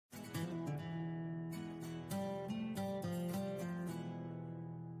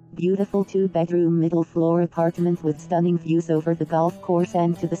Beautiful 2-bedroom middle floor apartment with stunning views over the golf course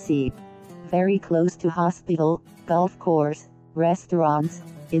and to the sea. Very close to hospital, golf course, restaurants,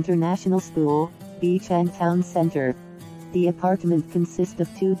 international school, beach and town center. The apartment consists of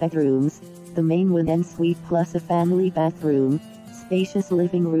 2 bedrooms, the main one en suite plus a family bathroom, spacious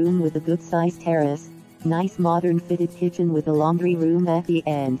living room with a good-sized terrace, nice modern fitted kitchen with a laundry room at the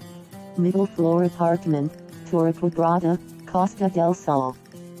end. Middle floor apartment, Torrequebrada, Costa del Sol.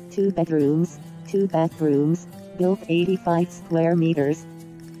 2 bedrooms, 2 bathrooms, built 85 square meters.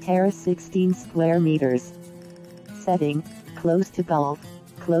 Terrace 16 square meters. Setting, close to golf,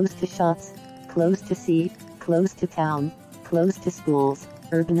 close to shops, close to sea, close to town, close to schools.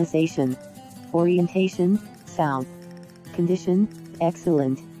 Urbanization. Orientation, south. Condition,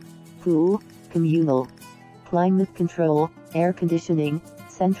 excellent. Pool, communal. Climate control, air conditioning,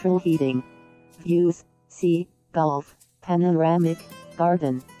 central heating. Views, sea, golf, panoramic,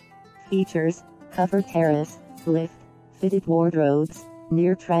 garden. Features, covered terrace, lift, fitted wardrobes,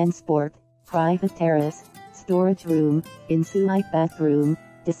 near transport, private terrace, storage room, in-suite bathroom,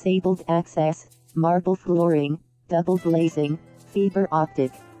 disabled access, marble flooring, double glazing, fiber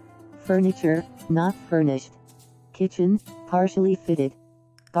optic. Furniture, not furnished. Kitchen, partially fitted.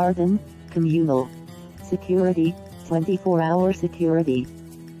 Garden, communal. Security, 24-hour security.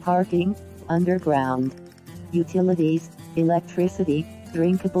 Parking, underground. Utilities, electricity,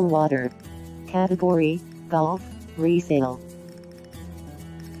 drinkable water. Category, golf, resale.